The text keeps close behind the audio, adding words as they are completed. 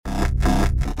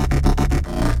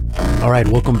All right,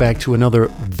 welcome back to another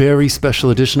very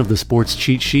special edition of the Sports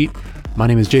Cheat Sheet. My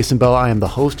name is Jason Bell. I am the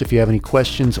host. If you have any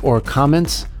questions or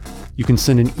comments, you can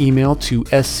send an email to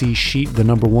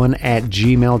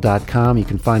scsheet1@gmail.com. You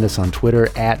can find us on Twitter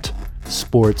at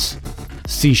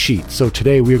SportsCSheet. So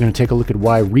today we are going to take a look at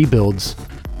why rebuilds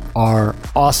are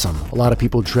awesome. A lot of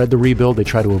people dread the rebuild. They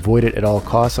try to avoid it at all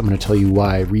costs. I'm going to tell you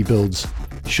why rebuilds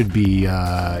should be,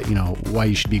 why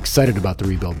you should be excited about the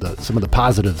rebuild, some of the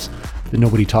positives that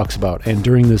nobody talks about. And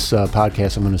during this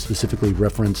podcast, I'm going to specifically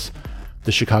reference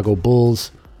the Chicago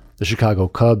Bulls, the Chicago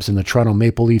Cubs, and the Toronto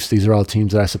Maple Leafs. These are all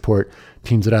teams that I support,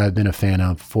 teams that I have been a fan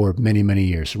of for many, many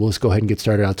years. So let's go ahead and get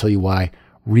started. I'll tell you why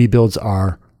rebuilds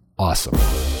are awesome.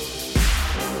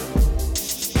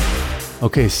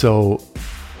 Okay, so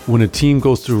when a team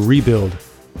goes through a rebuild,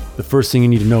 the first thing you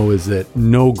need to know is that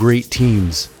no great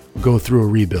teams go through a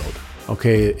rebuild.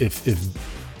 Okay, if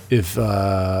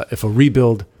a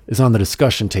rebuild is on the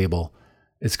discussion table,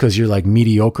 it's because you're like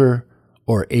mediocre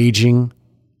or aging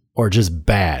or just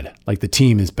bad. Like the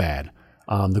team is bad.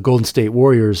 The Golden State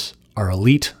Warriors are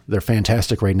elite. They're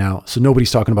fantastic right now. So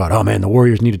nobody's talking about, oh man, the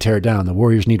Warriors need to tear it down. The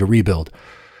Warriors need to rebuild.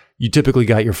 You typically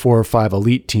got your 4 or 5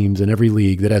 elite teams in every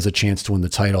league that has a chance to win the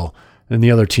title, and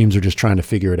the other teams are just trying to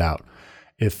figure it out.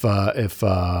 If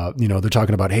they're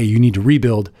talking about, hey, you need to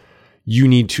rebuild, you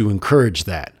need to encourage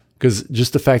that. Because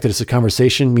just the fact that it's a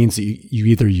conversation means that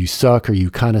you suck or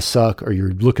you kind of suck or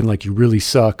you're looking like you really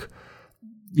suck.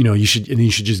 You should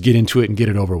just get into it and get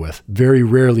it over with. Very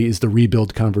rarely is the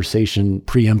rebuild conversation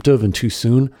preemptive and too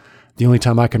soon. The only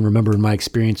time I can remember in my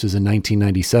experience was in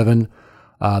 1997.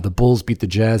 The Bulls beat the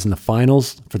Jazz in the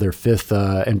finals for their 5th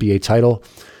NBA title.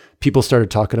 People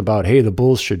started talking about, hey, the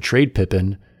Bulls should trade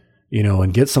Pippen,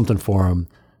 and get something for him,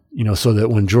 so that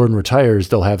when Jordan retires,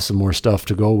 they'll have some more stuff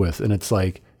to go with. And it's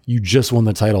like, you just won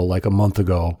the title like a month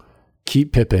ago.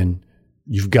 Keep Pippen.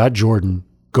 You've got Jordan.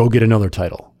 Go get another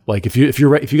title. Like if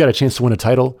you got a chance to win a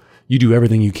title, you do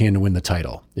everything you can to win the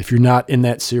title. If you're not in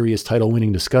that serious title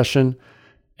winning discussion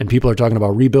and people are talking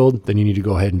about rebuild, then you need to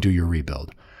go ahead and do your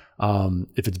rebuild.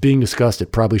 If it's being discussed,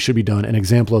 it probably should be done. An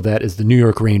example of that is the New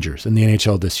York Rangers in the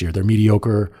NHL this year. They're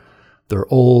mediocre. They're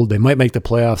old. They might make the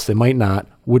playoffs. They might not.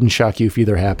 Wouldn't shock you if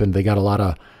either happened. They got a lot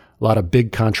of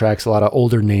big contracts, a lot of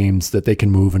older names that they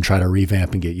can move and try to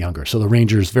revamp and get younger. So the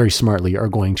Rangers very smartly are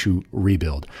going to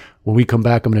rebuild. When we come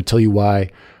back, I'm going to tell you why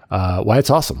it's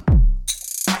awesome.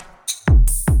 All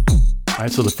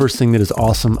right, so the first thing that is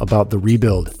awesome about the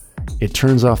rebuild, it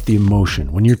turns off the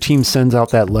emotion. When your team sends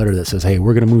out that letter that says, hey,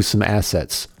 we're going to move some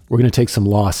assets, we're going to take some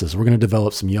losses, we're going to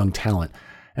develop some young talent.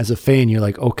 As a fan, you're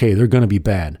like, okay, they're going to be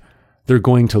bad. They're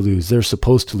going to lose. They're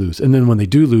supposed to lose. And then when they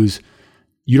do lose,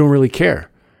 you don't really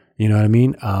care. You know what I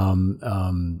mean?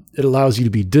 It allows you to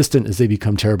be distant as they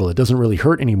become terrible. It doesn't really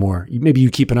hurt anymore. Maybe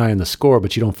you keep an eye on the score,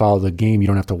 but you don't follow the game. You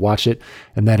don't have to watch it.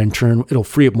 And that in turn, it'll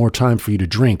free up more time for you to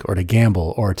drink or to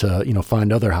gamble or to,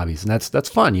 find other hobbies. And that's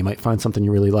fun. You might find something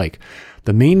you really like.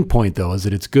 The main point though, is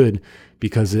that it's good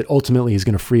because it ultimately is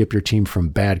going to free up your team from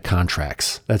bad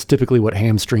contracts. That's typically what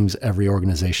hamstrings every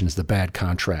organization is the bad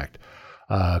contract.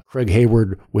 Craig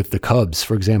Hayward with the Cubs,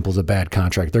 for example, is a bad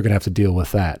contract. They're going to have to deal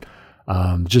with that.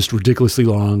 Just ridiculously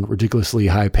long, ridiculously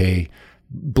high pay.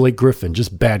 Blake Griffin,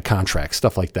 just bad contracts,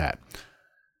 stuff like that.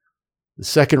 The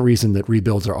second reason that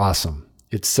rebuilds are awesome,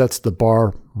 it sets the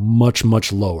bar much,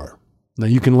 much lower. Now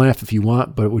you can laugh if you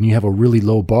want, but when you have a really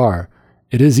low bar,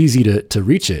 it is easy to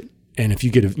reach it. And if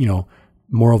you get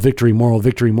moral victory,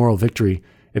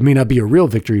 it may not be a real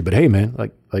victory, but hey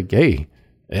man,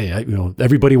 hey,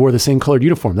 everybody wore the same colored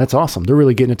uniform. That's awesome. They're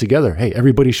really getting it together. Hey,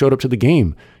 everybody showed up to the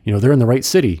game. They're in the right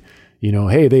city.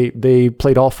 Hey, they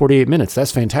played all 48 minutes.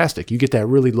 That's fantastic. You get that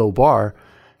really low bar.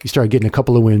 You start getting a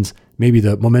couple of wins. Maybe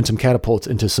the momentum catapults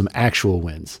into some actual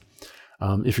wins.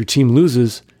 If your team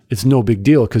loses, it's no big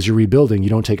deal because you're rebuilding. You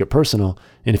don't take it personal.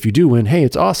 And if you do win, hey,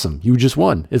 it's awesome. You just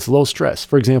won. It's low stress.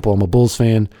 For example, I'm a Bulls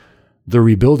fan. They're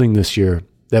rebuilding this year.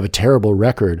 They have a terrible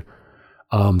record.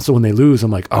 So when they lose,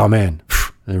 I'm like, oh man,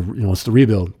 it's the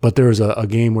rebuild. But there was a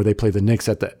game where they played the Knicks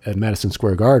at Madison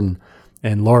Square Garden,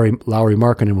 and Lauri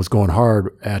Markkanen was going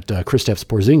hard at Kristaps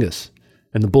Porzingis,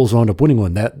 and the Bulls wound up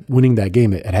winning that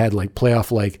game. It had like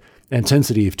playoff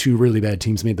intensity if 2 really bad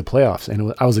teams made the playoffs,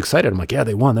 and I was excited. I'm like, yeah,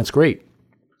 they won. That's great.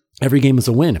 Every game is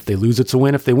a win. If they lose, it's a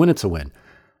win. If they win, it's a win.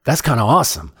 That's kind of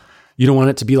awesome. You don't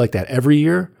want it to be like that every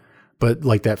year, but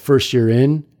like that first year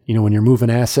in, when you're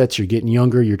moving assets, you're getting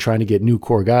younger, you're trying to get new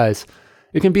core guys.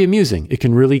 It can be amusing. It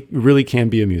can really can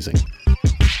be amusing.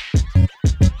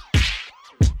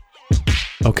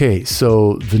 Okay,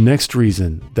 so the next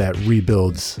reason that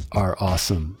rebuilds are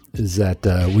awesome is that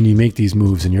when you make these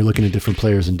moves and you're looking at different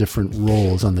players and different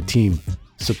roles on the team,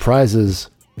 surprises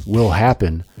will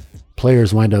happen.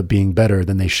 Players wind up being better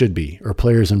than they should be, or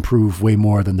players improve way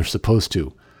more than they're supposed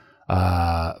to.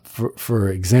 For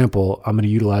example, I'm going to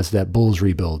utilize that Bulls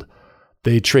rebuild.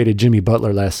 They traded Jimmy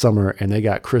Butler last summer, and they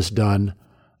got Chris Dunn,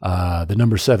 the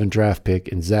number 7 draft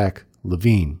pick, and Zach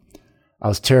LaVine. I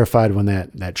was terrified when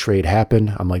that trade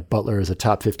happened. I'm like, Butler is a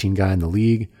top 15 guy in the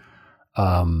league.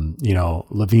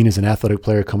 LaVine is an athletic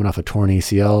player coming off a torn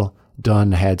ACL.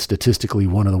 Dunn had statistically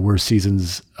one of the worst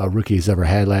seasons a rookie has ever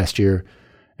had last year.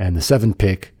 And the 7th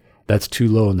pick, that's too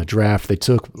low in the draft. They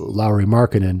took Lauri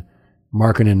Markkanen.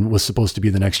 Markkanen was supposed to be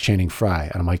the next Channing Frye.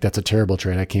 And I'm like, that's a terrible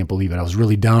trade. I can't believe it. I was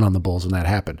really down on the Bulls when that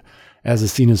happened. As the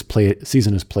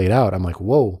season has played out, I'm like,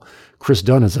 whoa, Chris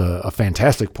Dunn is a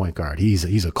fantastic point guard.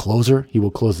 He's a closer. He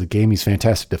will close the game. He's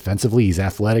fantastic defensively. He's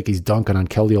athletic. He's dunking on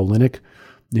Kelly Olynyk.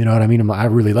 You know what I mean? I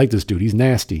really like this dude. He's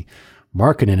nasty.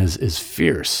 Markkanen is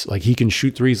fierce. Like, he can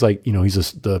shoot threes. Like,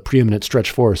 he's the preeminent stretch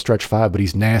 4 or stretch 5, but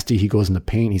he's nasty. He goes in the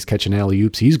paint. He's catching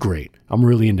alley-oops. He's great. I'm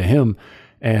really into him.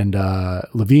 And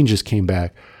LaVine just came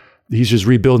back. He's just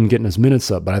rebuilding, getting his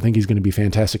minutes up, but I think he's going to be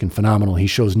fantastic and phenomenal. He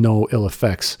shows no ill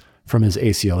effects from his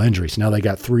ACL injury. So now they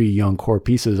got 3 young core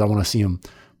pieces. I want to see them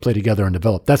play together and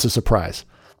develop. That's a surprise.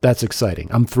 That's exciting.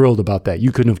 I'm thrilled about that.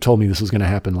 You couldn't have told me this was going to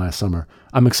happen last summer.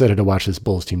 I'm excited to watch this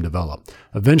Bulls team develop.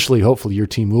 Eventually, hopefully, your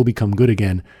team will become good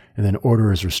again, and then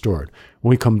order is restored. When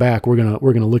we come back, we're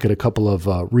gonna look at a couple of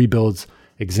rebuilds,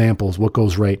 examples, what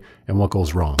goes right and what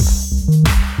goes wrong.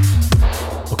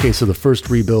 Okay, so the first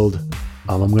rebuild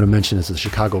I'm going to mention is the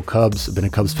Chicago Cubs. I've been a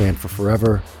Cubs fan for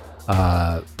forever.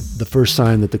 The first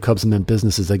sign that the Cubs meant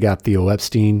business is they got Theo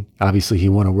Epstein. Obviously, he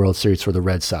won a World Series for the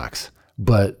Red Sox,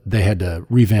 but they had to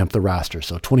revamp the roster.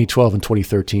 So 2012 and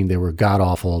 2013, they were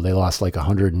god-awful. They lost like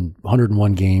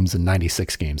 101 games and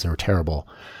 96 games. They were terrible.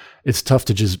 It's tough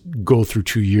to just go through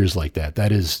 2 years like that.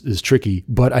 That is tricky,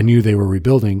 but I knew they were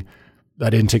rebuilding. I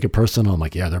didn't take it personal. I'm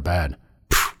like, yeah, they're bad.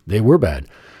 They were bad.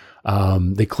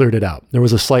 They cleared it out. There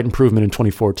was a slight improvement in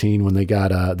 2014 when they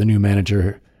got the new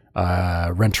manager,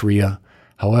 Renteria.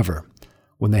 However,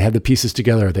 when they had the pieces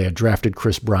together, they had drafted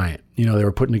Chris Bryant. They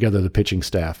were putting together the pitching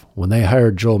staff. When they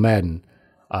hired Joe Madden,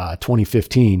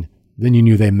 2015, then you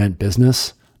knew they meant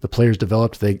business. The players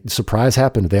developed. Surprise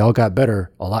happened. They all got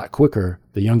better a lot quicker.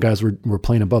 The young guys were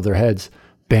playing above their heads.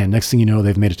 Bam, next thing you know,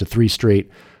 they've made it to 3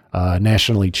 straight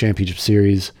National League Championship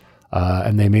Series.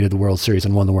 And they made it the World Series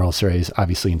and won the World Series,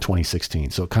 obviously, in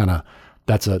 2016. So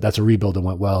that's a rebuild that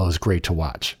went well. It was great to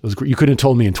watch. It was great. You couldn't have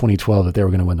told me in 2012 that they were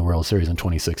going to win the World Series in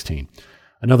 2016.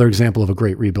 Another example of a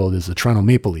great rebuild is the Toronto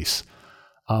Maple Leafs.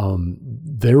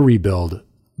 Their rebuild,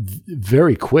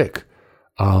 very quick.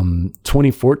 November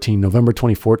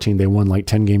 2014, they won like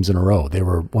 10 games in a row. They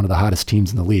were one of the hottest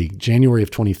teams in the league. January of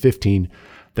 2015,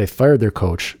 they fired their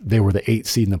coach. They were the 8th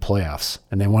seed in the playoffs,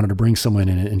 and they wanted to bring someone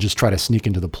in and just try to sneak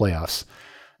into the playoffs.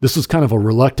 This was kind of a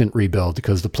reluctant rebuild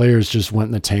because the players just went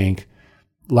in the tank.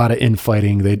 A lot of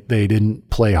infighting. They didn't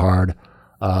play hard.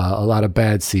 A lot of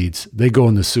bad seeds. They go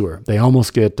in the sewer. They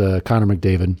almost get Connor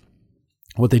McDavid.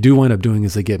 What they do wind up doing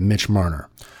is they get Mitch Marner.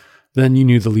 Then you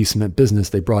knew the Leafs meant business.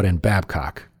 They brought in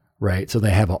Babcock, right? So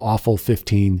they have an awful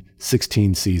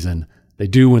 15-16 season. They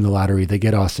do win the lottery. They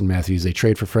get Austin Matthews. They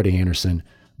trade for Freddie Anderson.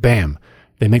 Bam.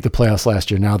 They make the playoffs last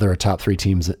year. Now they're a top 3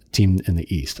 team in the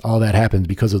East. All that happened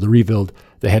because of the rebuild.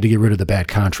 They had to get rid of the bad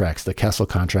contracts, the Kessel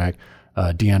contract,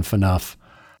 Dion Phaneuf,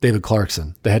 David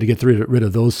Clarkson. They had to get rid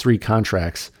of those 3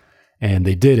 contracts, and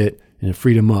they did it, and it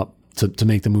freed them up to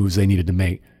make the moves they needed to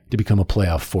make to become a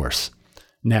playoff force.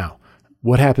 Now,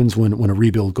 what happens when a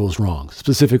rebuild goes wrong?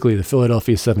 Specifically, the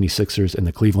Philadelphia 76ers and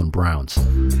the Cleveland Browns.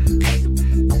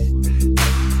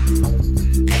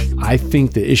 I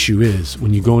think the issue is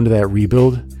when you go into that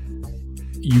rebuild,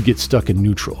 you get stuck in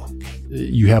neutral.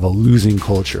 You have a losing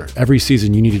culture. Every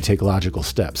season, you need to take logical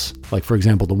steps. Like, for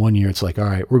example, the one year, it's like, all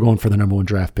right, we're going for the number 1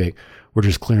 draft pick. We're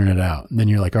just clearing it out. And then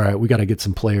you're like, all right, we got to get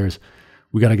some players.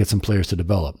 We got to get some players to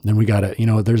develop. Then we got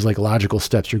to, there's like logical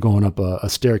steps. You're going up a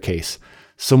staircase.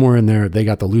 Somewhere in there, they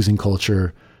got the losing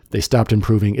culture. They stopped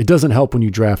improving. It doesn't help when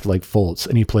you draft like Fultz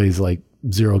and he plays like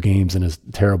 0 games and is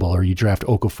terrible, or you draft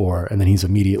Okafor and then he's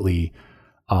immediately,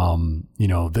 the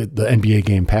NBA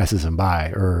game passes him by,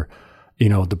 or,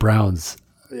 the Browns,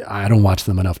 I don't watch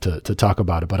them enough to talk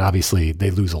about it, but obviously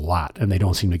they lose a lot and they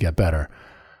don't seem to get better.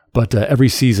 But every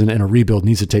season in a rebuild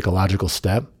needs to take a logical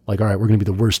step. Like, all right, we're going to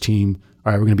be the worst team.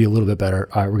 All right, we're going to be a little bit better.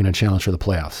 All right, we're going to challenge for the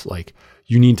playoffs. Like,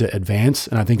 you need to advance.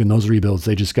 And I think in those rebuilds,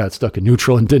 they just got stuck in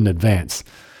neutral and didn't advance.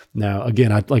 Now,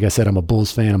 again, like I said, I'm a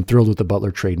Bulls fan. I'm thrilled with the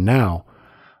Butler trade now.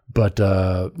 But,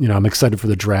 I'm excited for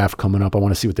the draft coming up. I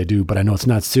want to see what they do. But I know it's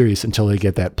not serious until they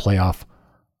get that playoff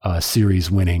series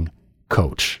winning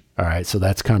coach. All right, so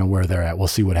that's kind of where they're at. We'll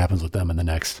see what happens with them in the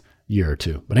next year or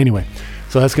two. But anyway,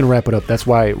 so that's going to wrap it up. That's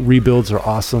why rebuilds are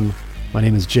awesome. My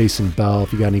name is Jason Bell.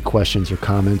 If you got any questions or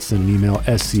comments, send an email,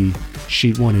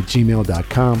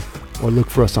 scsheet1@gmail.com, or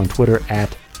look for us on Twitter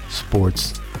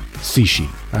 @sportscsheet.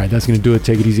 All right, that's going to do it.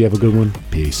 Take it easy. Have a good one.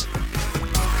 Peace.